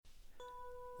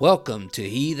Welcome to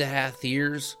He That Hath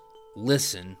Ears,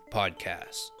 Listen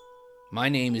podcast. My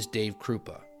name is Dave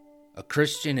Krupa, a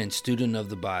Christian and student of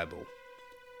the Bible.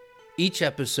 Each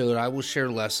episode I will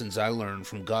share lessons I learned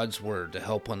from God's Word to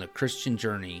help on the Christian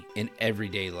journey in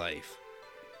everyday life.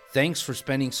 Thanks for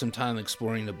spending some time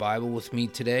exploring the Bible with me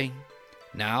today.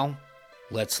 Now,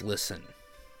 let's listen.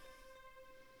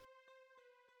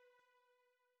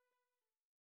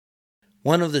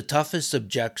 One of the toughest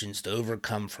objections to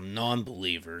overcome from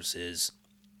non-believers is,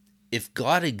 if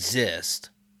God exists,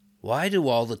 why do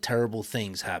all the terrible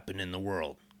things happen in the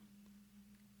world?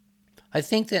 I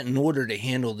think that in order to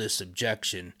handle this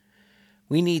objection,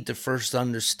 we need to first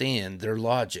understand their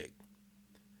logic.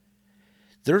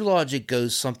 Their logic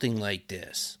goes something like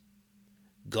this.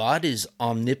 God is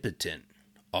omnipotent,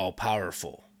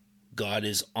 all-powerful. God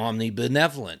is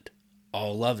omnibenevolent,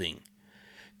 all-loving.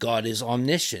 God is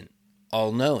omniscient,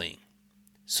 all-knowing.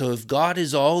 So if God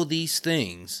is all these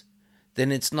things, then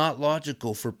it's not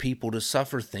logical for people to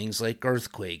suffer things like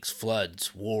earthquakes,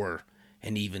 floods, war,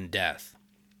 and even death.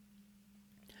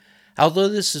 Although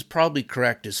this is probably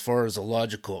correct as far as a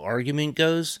logical argument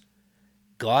goes,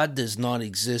 God does not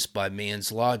exist by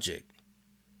man's logic.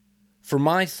 For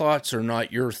my thoughts are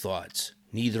not your thoughts,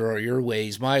 neither are your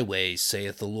ways my ways,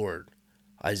 saith the Lord.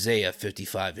 Isaiah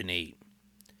 55:8.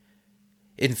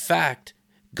 In fact,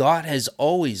 God has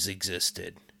always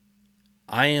existed.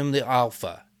 I am the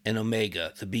Alpha and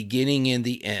Omega, the beginning and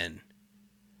the end.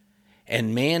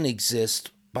 And man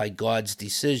exists by God's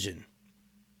decision.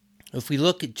 If we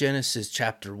look at Genesis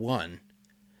chapter 1,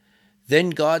 then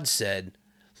God said,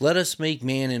 "Let us make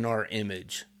man in our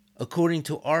image, according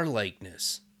to our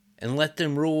likeness, and let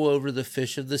them rule over the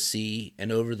fish of the sea,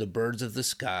 and over the birds of the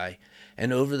sky,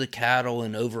 and over the cattle,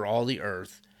 and over all the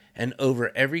earth, and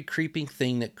over every creeping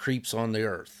thing that creeps on the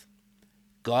earth."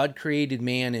 God created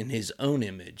man in his own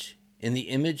image. In the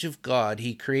image of God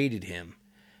he created him.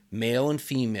 Male and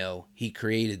female he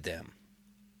created them.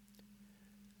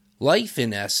 Life,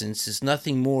 in essence, is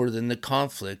nothing more than the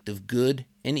conflict of good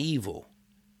and evil,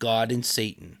 God and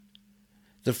Satan.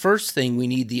 The first thing we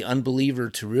need the unbeliever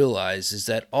to realize is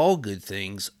that all good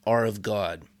things are of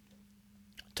God.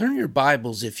 Turn your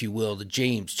Bibles, if you will, to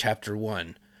James chapter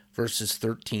 1, verses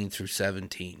 13 through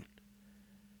 17.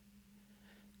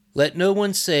 Let no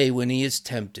one say when he is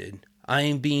tempted, I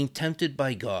am being tempted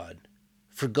by God.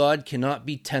 For God cannot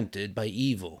be tempted by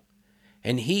evil,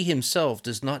 and he himself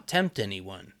does not tempt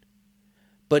anyone.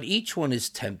 But each one is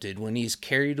tempted when he is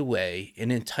carried away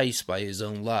and enticed by his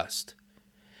own lust.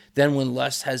 Then when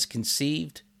lust has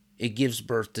conceived, it gives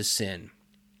birth to sin.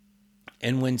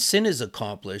 And when sin is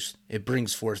accomplished, it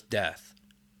brings forth death.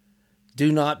 Do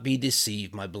not be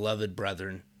deceived, my beloved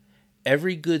brethren.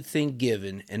 Every good thing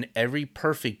given and every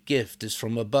perfect gift is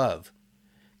from above,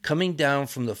 coming down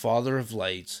from the Father of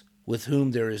lights, with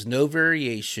whom there is no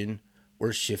variation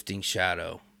or shifting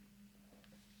shadow.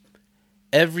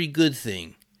 Every good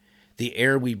thing, the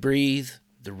air we breathe,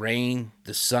 the rain,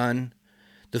 the sun,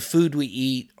 the food we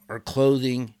eat, our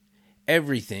clothing,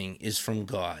 everything is from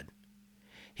God.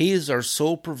 He is our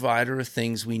sole provider of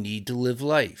things we need to live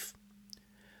life.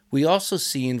 We also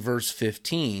see in verse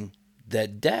 15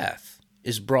 that death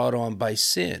is brought on by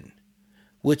sin,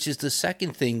 which is the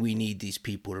second thing we need these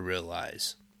people to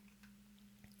realize.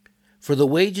 For the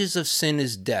wages of sin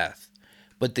is death,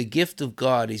 but the gift of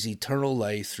God is eternal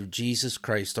life through Jesus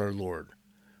Christ our Lord.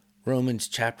 Romans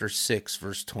chapter 6,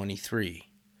 verse 23.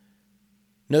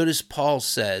 Notice Paul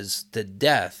says that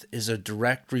death is a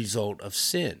direct result of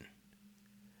sin.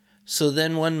 So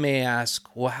then one may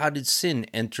ask, well, how did sin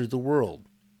enter the world?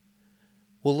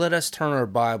 Well, let us turn our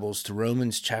Bibles to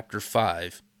Romans chapter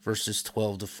 5, verses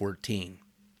 12 to 14.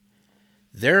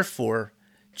 Therefore,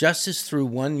 just as through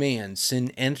one man sin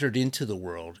entered into the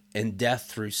world, and death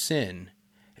through sin,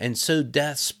 and so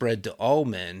death spread to all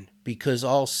men, because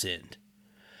all sinned.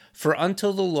 For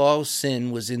until the law of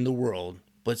sin was in the world,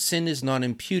 but sin is not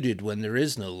imputed when there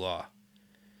is no law.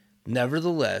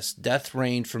 Nevertheless, death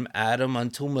reigned from Adam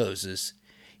until Moses,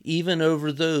 even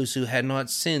over those who had not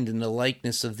sinned in the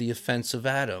likeness of the offense of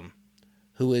Adam,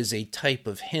 who is a type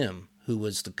of him who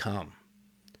was to come.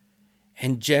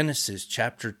 And Genesis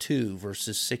chapter 2,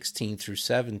 verses 16 through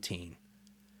 17.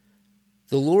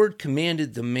 The Lord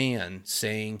commanded the man,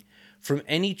 saying, From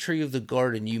any tree of the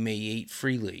garden you may eat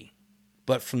freely,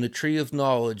 but from the tree of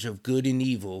knowledge of good and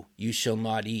evil you shall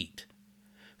not eat.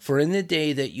 For in the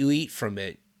day that you eat from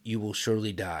it, you will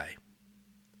surely die.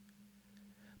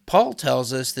 Paul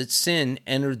tells us that sin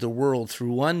entered the world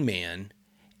through one man,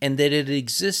 and that it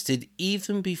existed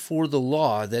even before the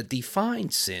law that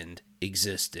defined sin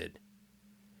existed.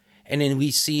 And then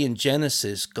we see in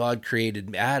Genesis, God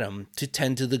created Adam to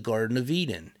tend to the Garden of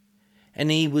Eden. And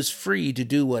he was free to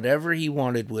do whatever he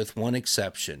wanted with one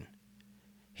exception.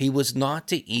 He was not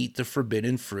to eat the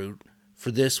forbidden fruit,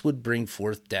 for this would bring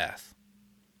forth death.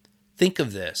 Think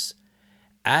of this.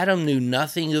 Adam knew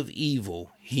nothing of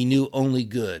evil, he knew only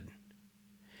good.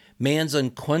 Man's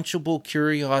unquenchable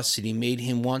curiosity made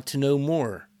him want to know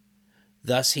more.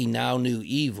 Thus he now knew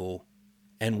evil,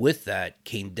 and with that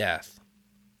came death.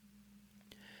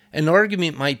 An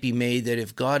argument might be made that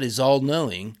if God is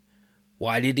all-knowing,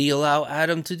 why did he allow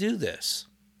Adam to do this?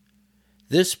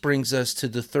 This brings us to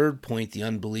the third point the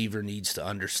unbeliever needs to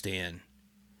understand.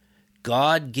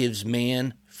 God gives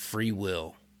man free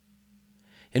will.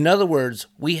 In other words,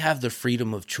 we have the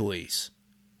freedom of choice.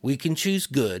 We can choose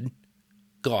good,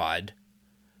 God,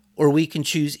 or we can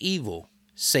choose evil,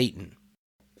 Satan.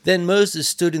 Then Moses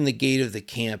stood in the gate of the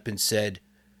camp and said,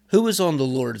 "Who is on the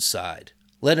Lord's side?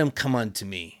 Let him come unto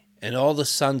me." And all the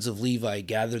sons of Levi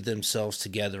gathered themselves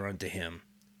together unto him.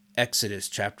 Exodus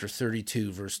chapter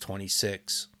 32, verse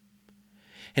 26.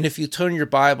 And if you turn your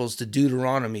Bibles to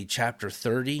Deuteronomy chapter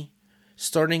 30,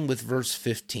 starting with verse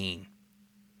 15.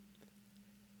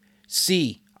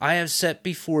 "See, I have set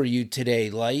before you today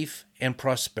life and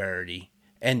prosperity,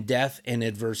 and death and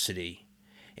adversity,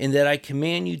 in that I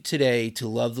command you today to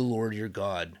love the Lord your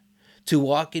God, to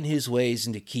walk in his ways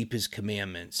and to keep his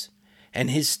commandments, and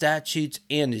his statutes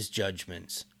and his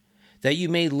judgments, that you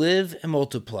may live and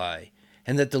multiply,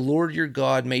 and that the Lord your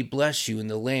God may bless you in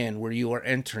the land where you are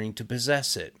entering to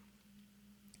possess it.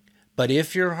 But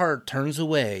if your heart turns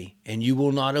away, and you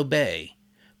will not obey,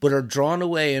 but are drawn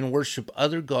away and worship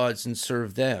other gods and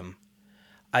serve them,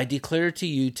 I declare to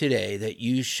you today that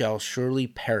you shall surely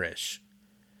perish.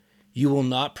 You will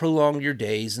not prolong your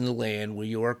days in the land where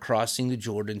you are crossing the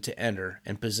Jordan to enter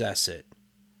and possess it.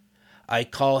 I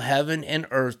call heaven and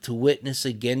earth to witness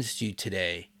against you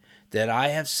today that I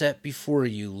have set before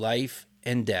you life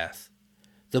and death,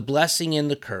 the blessing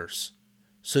and the curse.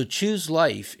 So choose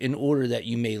life in order that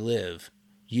you may live,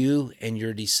 you and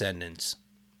your descendants."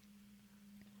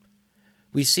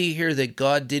 We see here that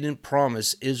God didn't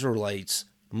promise Israelites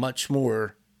much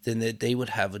more than that they would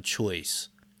have a choice.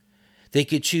 They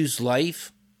could choose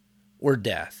life or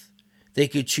death. They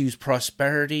could choose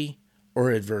prosperity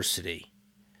or adversity.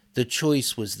 The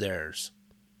choice was theirs.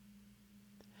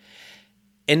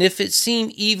 "And if it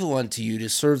seem evil unto you to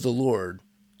serve the Lord,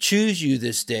 choose you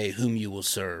this day whom you will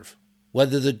serve,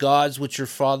 whether the gods which your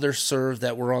fathers served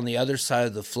that were on the other side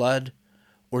of the flood,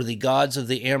 or the gods of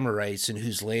the Amorites in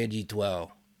whose land ye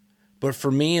dwell. But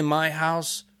for me and my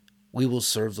house, we will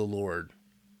serve the Lord."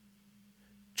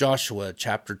 Joshua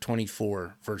chapter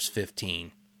 24, verse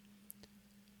 15.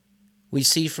 We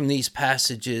see from these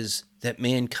passages that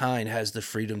mankind has the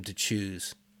freedom to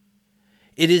choose.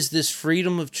 It is this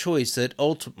freedom of choice that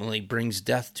ultimately brings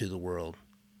death to the world,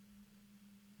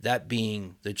 that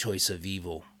being the choice of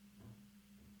evil.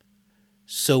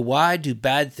 So why do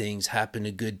bad things happen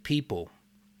to good people?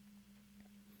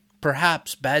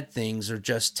 Perhaps bad things are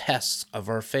just tests of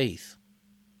our faith.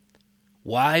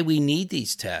 Why we need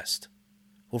these tests?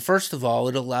 Well, first of all,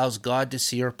 it allows God to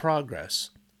see our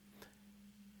progress.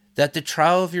 That the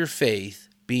trial of your faith,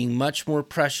 being much more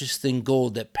precious than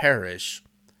gold that perish,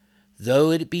 though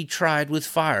it be tried with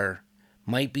fire,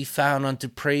 might be found unto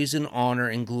praise and honor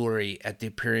and glory at the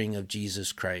appearing of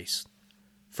Jesus Christ.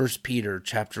 1 Peter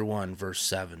chapter 1, verse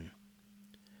 7.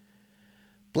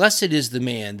 "Blessed is the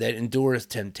man that endureth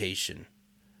temptation,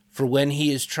 for when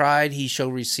he is tried he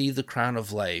shall receive the crown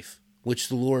of life, which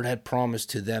the Lord had promised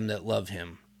to them that love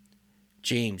him."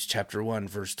 James chapter 1,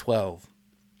 verse 12.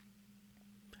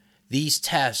 These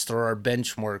tests are our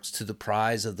benchmarks to the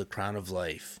prize of the crown of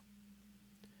life.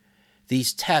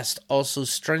 These tests also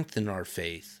strengthen our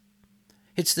faith.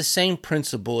 It's the same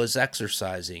principle as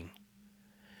exercising.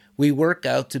 We work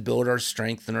out to build our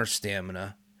strength and our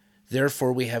stamina.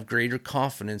 Therefore, we have greater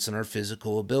confidence in our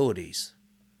physical abilities.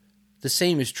 The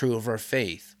same is true of our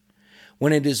faith.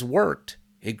 When it is worked,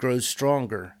 it grows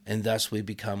stronger, and thus we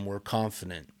become more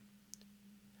confident.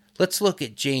 Let's look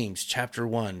at James chapter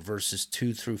 1, verses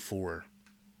 2 through 4.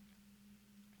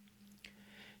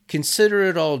 "Consider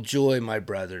it all joy, my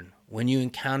brethren, when you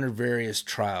encounter various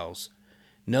trials,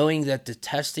 knowing that the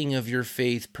testing of your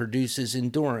faith produces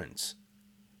endurance.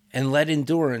 And let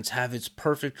endurance have its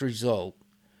perfect result,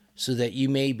 so that you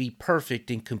may be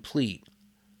perfect and complete,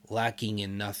 lacking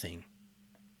in nothing."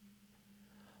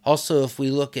 Also, if we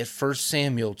look at 1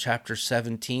 Samuel chapter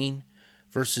 17,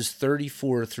 verses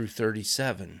 34 through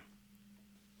 37.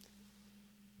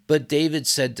 "But David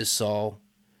said to Saul,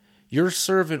 Your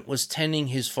servant was tending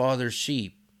his father's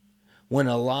sheep. When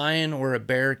a lion or a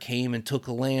bear came and took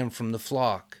a lamb from the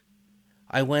flock,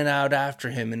 I went out after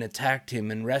him and attacked him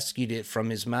and rescued it from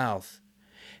his mouth.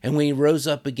 And when he rose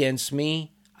up against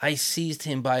me, I seized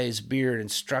him by his beard and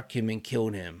struck him and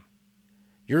killed him.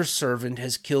 Your servant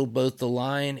has killed both the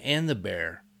lion and the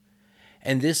bear,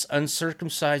 and this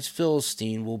uncircumcised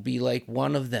Philistine will be like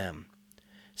one of them,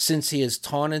 since he has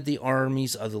taunted the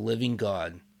armies of the living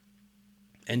God.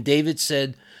 And David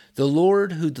said, The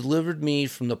Lord who delivered me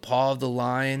from the paw of the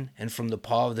lion and from the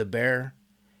paw of the bear,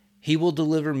 he will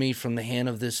deliver me from the hand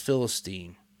of this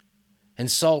Philistine.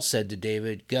 And Saul said to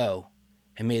David, Go,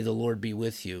 and may the Lord be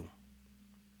with you.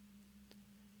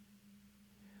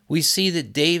 We see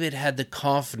that David had the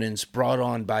confidence brought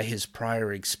on by his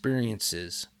prior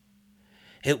experiences.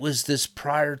 It was this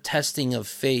prior testing of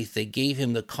faith that gave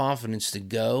him the confidence to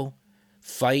go,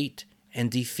 fight,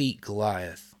 and defeat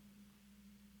Goliath.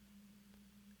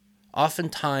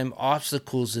 Oftentimes,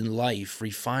 obstacles in life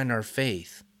refine our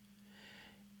faith.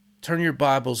 Turn your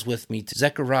Bibles with me to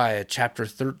Zechariah chapter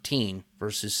 13,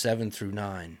 verses 7 through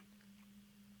 9.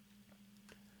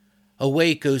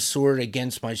 Awake, O sword,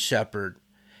 against my shepherd,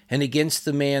 and against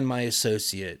the man my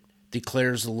associate,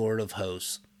 declares the Lord of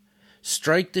hosts.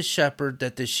 Strike the shepherd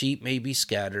that the sheep may be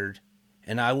scattered,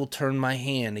 and I will turn my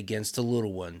hand against the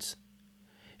little ones.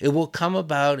 It will come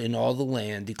about in all the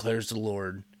land, declares the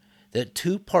Lord, that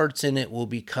 2 parts in it will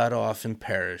be cut off and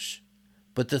perish,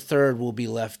 but the third will be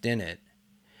left in it.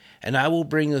 And I will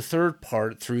bring the third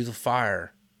part through the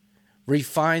fire,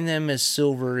 refine them as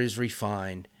silver is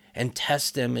refined, and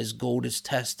test them as gold is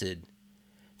tested.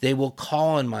 They will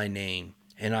call on my name,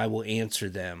 and I will answer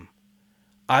them.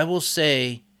 I will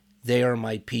say, They are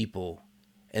my people,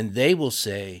 and they will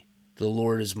say, The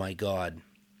Lord is my God.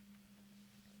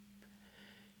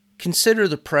 Consider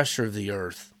the pressure of the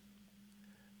earth.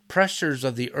 Pressures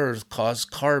of the earth cause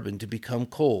carbon to become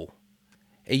coal,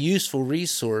 a useful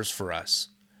resource for us.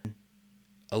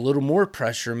 A little more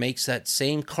pressure makes that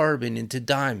same carbon into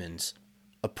diamonds,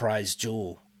 a prized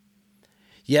jewel.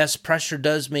 Yes, pressure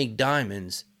does make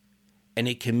diamonds, and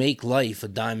it can make life a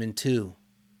diamond too.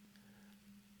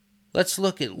 Let's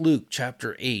look at Luke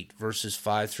chapter 8, verses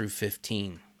 5 through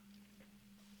 15.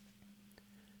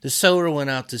 The sower went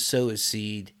out to sow his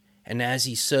seed, and as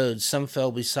he sowed, some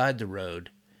fell beside the road,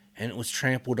 and it was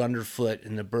trampled underfoot,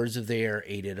 and the birds of the air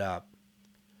ate it up.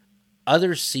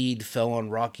 Other seed fell on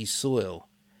rocky soil,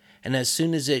 and as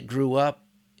soon as it grew up,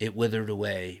 it withered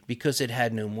away, because it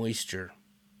had no moisture.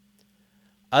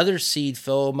 Other seed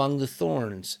fell among the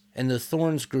thorns, and the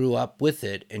thorns grew up with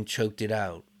it and choked it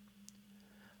out.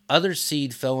 Other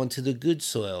seed fell into the good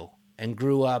soil, and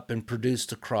grew up and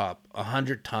produced a crop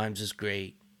 100 times as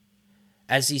great.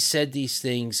 As he said these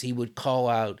things, he would call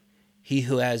out, He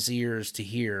who has ears to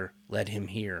hear, let him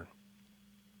hear.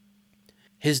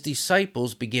 His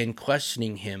disciples began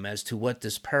questioning him as to what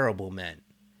this parable meant.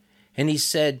 And he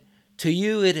said, To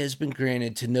you it has been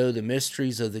granted to know the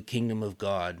mysteries of the kingdom of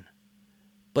God.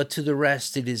 But to the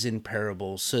rest it is in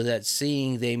parables, so that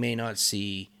seeing they may not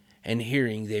see, and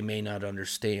hearing they may not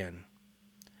understand.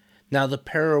 Now the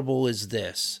parable is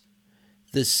this.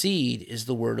 The seed is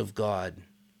the word of God.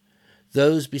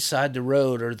 Those beside the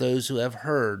road are those who have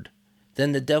heard.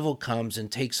 Then the devil comes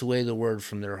and takes away the word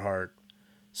from their heart,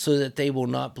 so that they will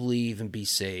not believe and be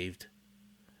saved.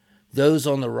 Those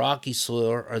on the rocky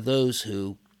soil are those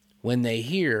who, when they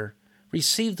hear,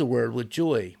 receive the word with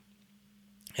joy.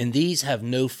 And these have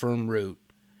no firm root.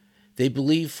 They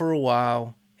believe for a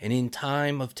while, and in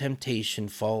time of temptation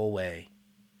fall away.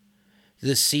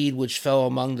 The seed which fell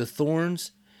among the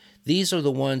thorns, these are the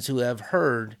ones who have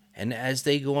heard, and as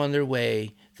they go on their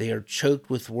way, they are choked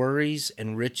with worries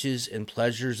and riches and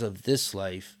pleasures of this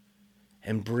life,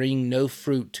 and bring no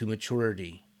fruit to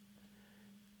maturity.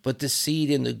 But the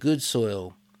seed in the good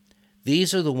soil,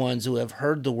 these are the ones who have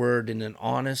heard the word in an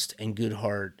honest and good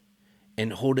heart,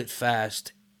 and hold it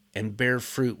fast, and bear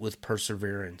fruit with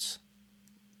perseverance.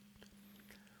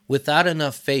 Without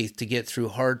enough faith to get through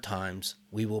hard times,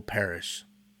 we will perish.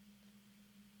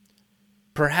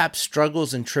 Perhaps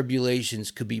struggles and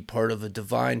tribulations could be part of a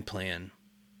divine plan.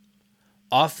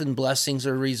 Often blessings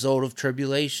are a result of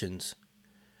tribulations.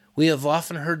 We have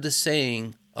often heard the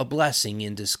saying, a blessing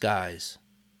in disguise.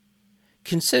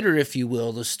 Consider, if you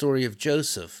will, the story of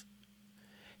Joseph.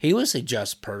 He was a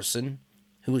just person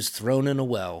who was thrown in a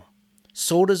well,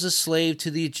 sold as a slave to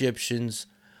the Egyptians,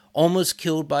 almost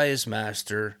killed by his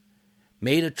master,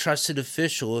 made a trusted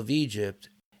official of Egypt,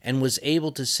 and was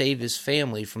able to save his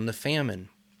family from the famine.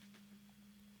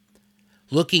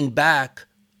 Looking back,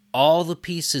 all the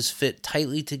pieces fit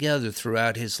tightly together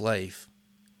throughout his life.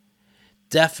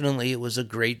 Definitely it was a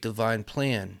great divine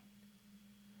plan.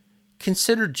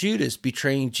 Consider Judas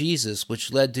betraying Jesus,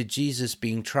 which led to Jesus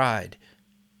being tried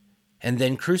and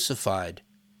then crucified,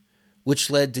 which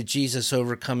led to Jesus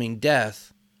overcoming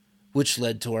death, which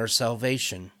led to our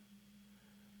salvation.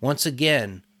 Once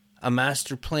again, a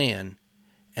master plan,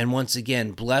 and once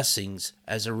again, blessings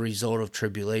as a result of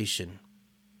tribulation.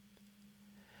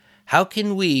 How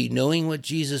can we, knowing what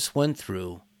Jesus went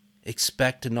through,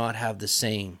 expect to not have the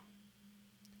same?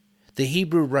 The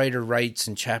Hebrew writer writes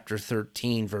in chapter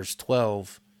 13, verse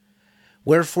 12,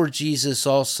 "Wherefore Jesus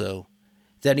also,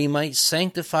 that he might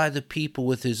sanctify the people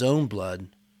with his own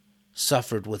blood,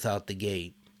 suffered without the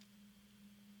gate."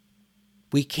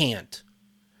 We can't.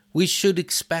 We should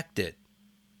expect it.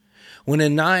 When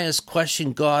Ananias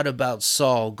questioned God about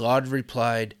Saul, God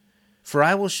replied, "For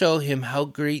I will show him how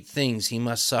great things he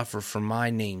must suffer for my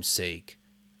name's sake."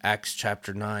 Acts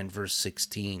chapter 9, verse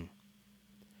 16.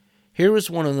 Here was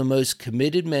one of the most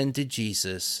committed men to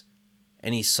Jesus,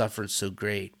 and he suffered so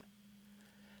great.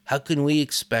 How can we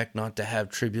expect not to have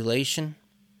tribulation?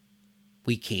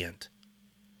 We can't.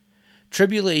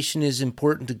 Tribulation is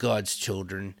important to God's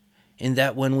children, in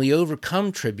that when we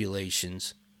overcome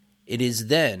tribulations, it is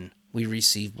then we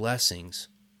receive blessings.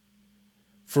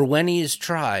 For when he is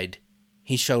tried,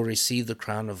 he shall receive the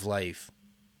crown of life.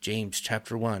 James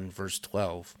chapter 1, verse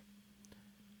 12.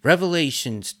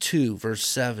 Revelations 2, verse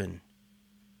 7.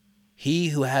 He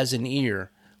who has an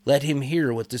ear, let him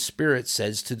hear what the Spirit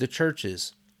says to the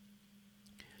churches.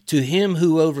 To him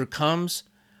who overcomes,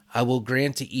 I will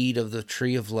grant to eat of the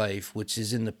tree of life, which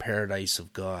is in the paradise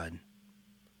of God.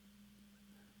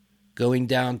 Going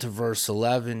down to verse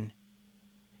 11,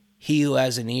 he who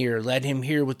has an ear, let him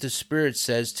hear what the Spirit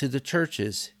says to the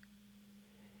churches.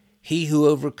 He who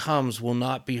overcomes will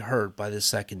not be hurt by the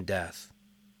second death.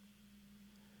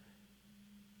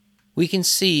 We can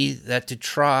see that to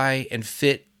try and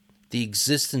fit the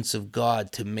existence of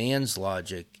God to man's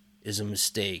logic is a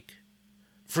mistake,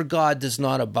 for God does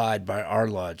not abide by our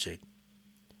logic.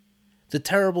 The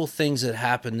terrible things that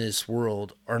happen in this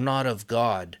world are not of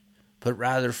God, but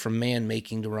rather from man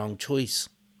making the wrong choice.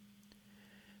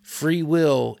 Free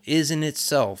will is in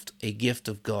itself a gift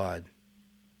of God,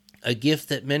 a gift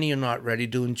that many are not ready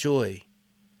to enjoy.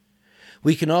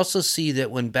 We can also see that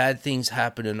when bad things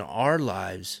happen in our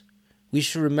lives, we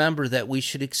should remember that we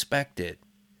should expect it.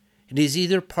 It is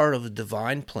either part of a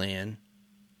divine plan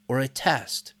or a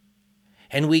test,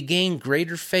 and we gain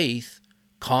greater faith,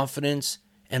 confidence,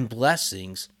 and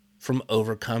blessings from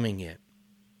overcoming it.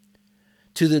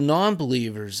 To the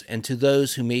non-believers and to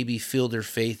those who maybe feel their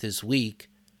faith is weak,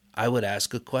 I would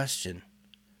ask a question.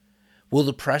 Will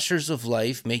the pressures of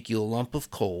life make you a lump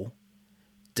of coal,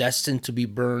 destined to be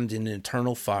burned in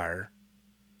eternal fire,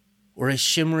 or a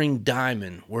shimmering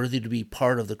diamond worthy to be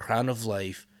part of the crown of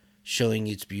life, showing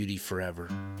its beauty forever?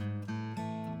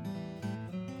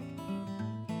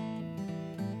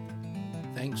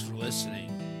 Thanks for listening.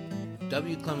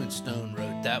 W. Clement Stone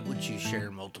wrote, "That which you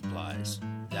share multiplies,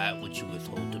 that which you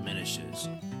withhold diminishes."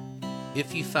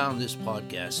 If you found this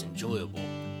podcast enjoyable,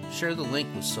 share the link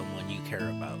with someone you care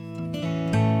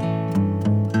about.